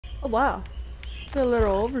Oh wow, feel a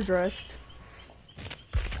little overdressed.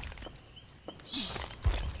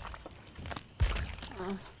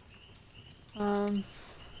 Um,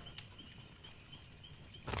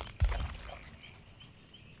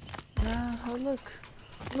 nah, oh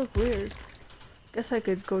look weird. Guess I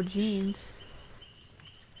could go jeans.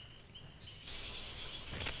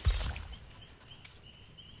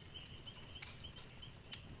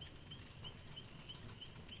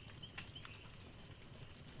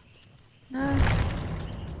 Nah,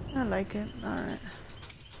 I like it. Alright.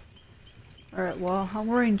 Alright, well, I'm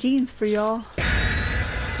wearing jeans for y'all.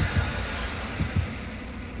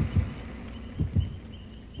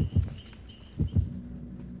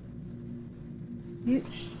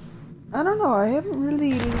 I don't know, I haven't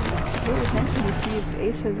really paid attention to see if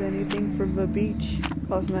Ace has anything for the beach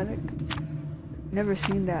cosmetic. Never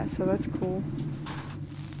seen that, so that's cool.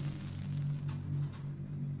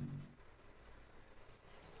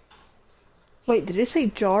 Wait, did it say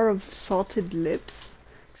jar of salted lips?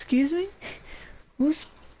 Excuse me?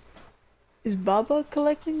 Is Baba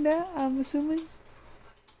collecting that, I'm assuming?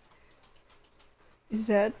 Is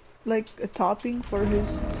that like a topping for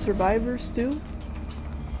his survivor stew?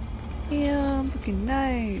 Yeah, looking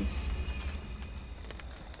nice.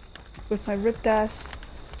 With my ripped ass.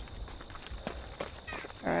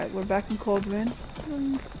 Alright, we're back in Cauldron.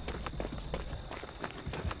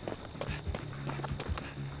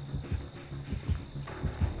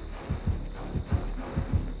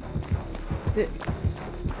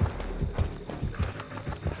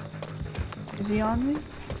 Is he on me?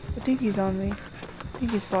 I think he's on me. I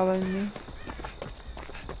think he's following me.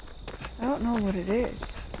 I don't know what it is.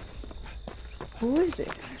 Who is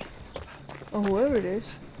it? Or whoever it is.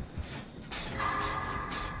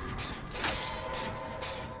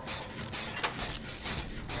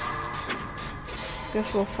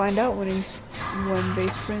 Guess we'll find out when they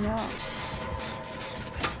spring out.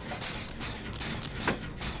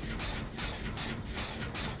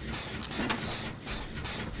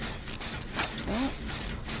 Oh,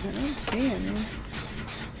 I don't see him.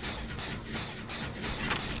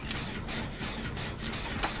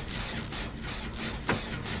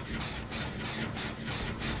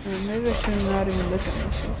 Maybe I should not even look at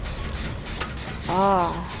myself.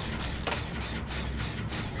 Ah,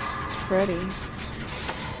 it's Freddy.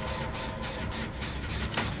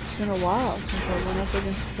 It's been a while since I went up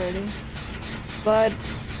against Freddy. But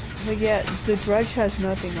yeah, the dredge has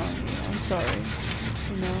nothing on me. I'm sorry.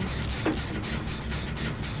 You know.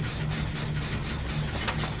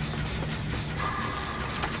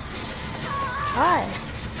 Hi.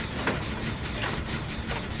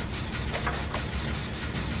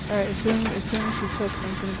 Alright, as soon as she's hooked,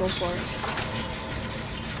 I'm gonna go for it.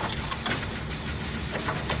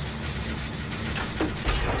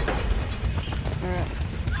 Alright.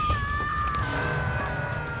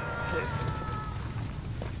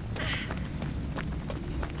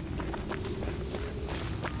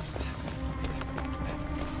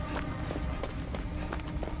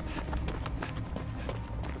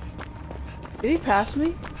 Did he pass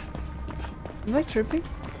me? Am I tripping?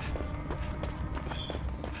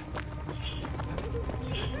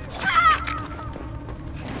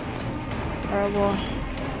 Alright, well.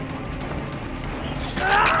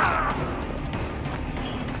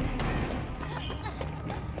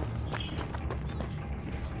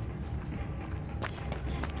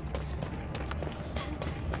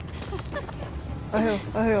 I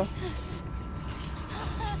heal.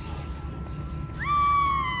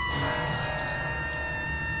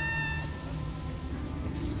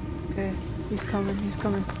 Okay, he's coming.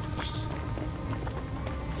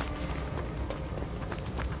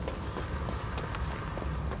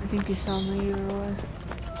 I think he saw me either way.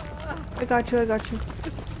 I got you.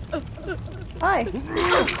 Hi!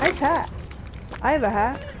 Nice hat. I have a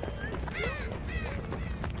hat.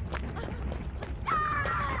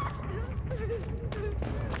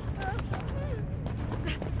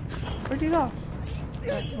 Where'd you go?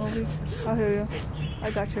 Right, I'll heal you.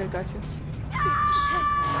 I got you.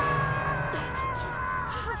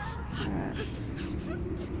 Alright.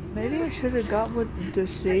 Maybe I should have got with the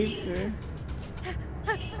savior.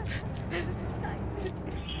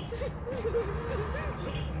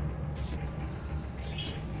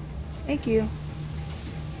 Thank you.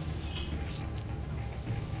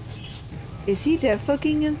 Is he dead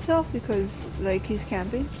fucking himself because like he's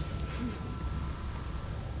camping?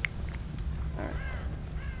 Alright.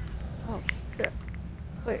 Oh shit.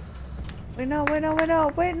 Wait no,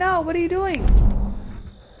 what are you doing?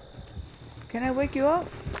 Can I wake you up?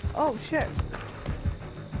 Oh shit.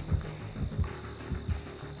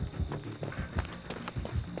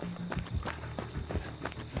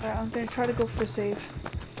 Alright, I'm gonna try to go for save.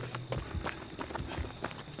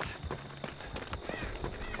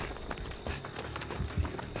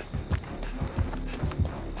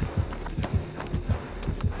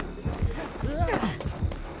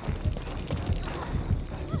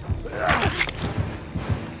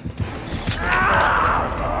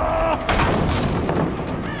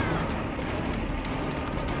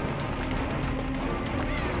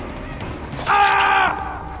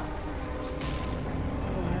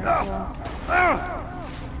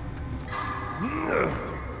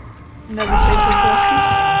 Never say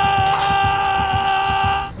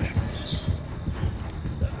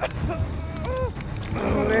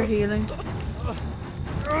oh, we're healing.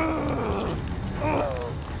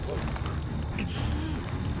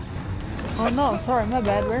 Oh no, sorry, my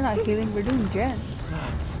bad. We're not healing, we're doing gens.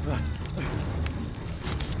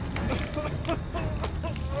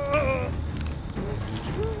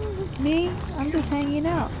 Me? I'm just hanging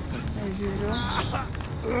out, as usual.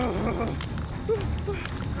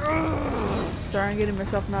 Sorry, I'm getting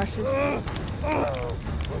myself nauseous.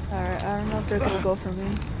 Alright, I don't know if they're gonna go for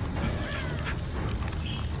me.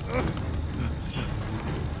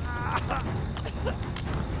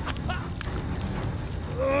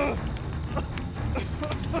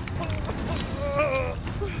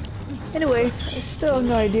 Anyway, I still have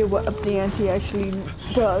no idea what up the ante actually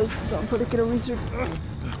does, so I'm probably gonna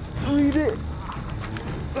read it.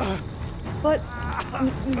 But I'm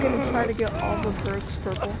gonna try to get all the perks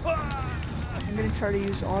purple. I'm gonna try to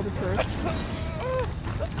use all the perks.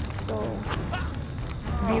 So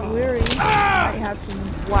be wary. I might have some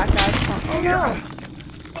whack ass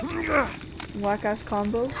whack ass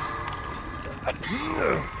combos.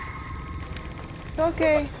 It's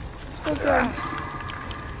okay. Still good.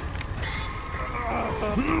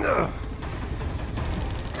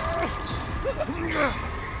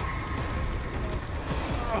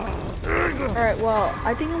 Alright, well,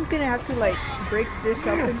 I think I'm gonna have to like break this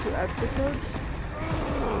up into episodes.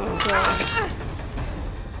 So,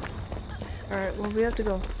 alright, well, we have to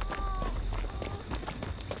go.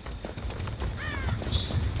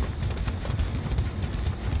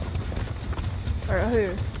 Alright, I hear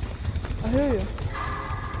you. I hear you.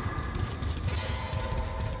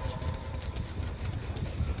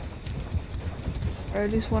 Or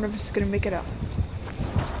at least one of us is gonna make it out.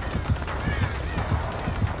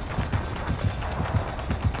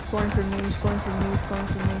 Going for me, he's going for me, he's going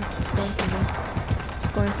for me, he's going for me,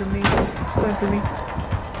 he's going for me, he's going for me.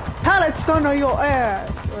 Pallet stun on your ass!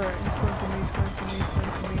 Alright, he's going for me, he's going for me, he's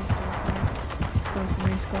going for me, he's going for me,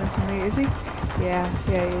 he's going for me, is he? Yeah,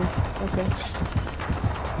 he is. Okay.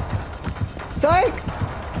 Psych!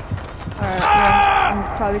 Alright, yeah,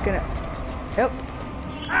 I'm probably gonna... Yep.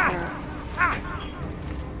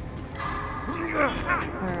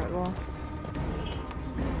 Alright, well...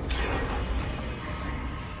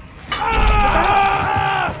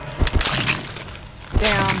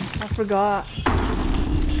 Damn, I forgot.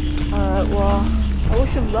 Alright, well, I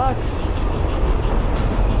wish him luck.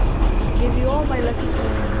 I gave you all my lucky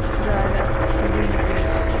coins that I left conveniently.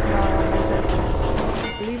 Not on my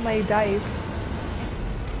person. Leave my dice.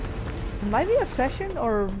 It might be obsession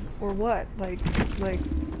or what? Like,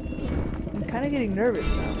 I'm kinda getting nervous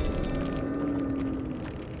now.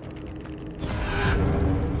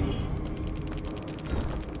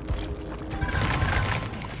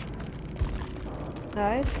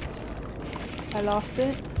 Nice. I lost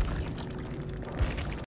it.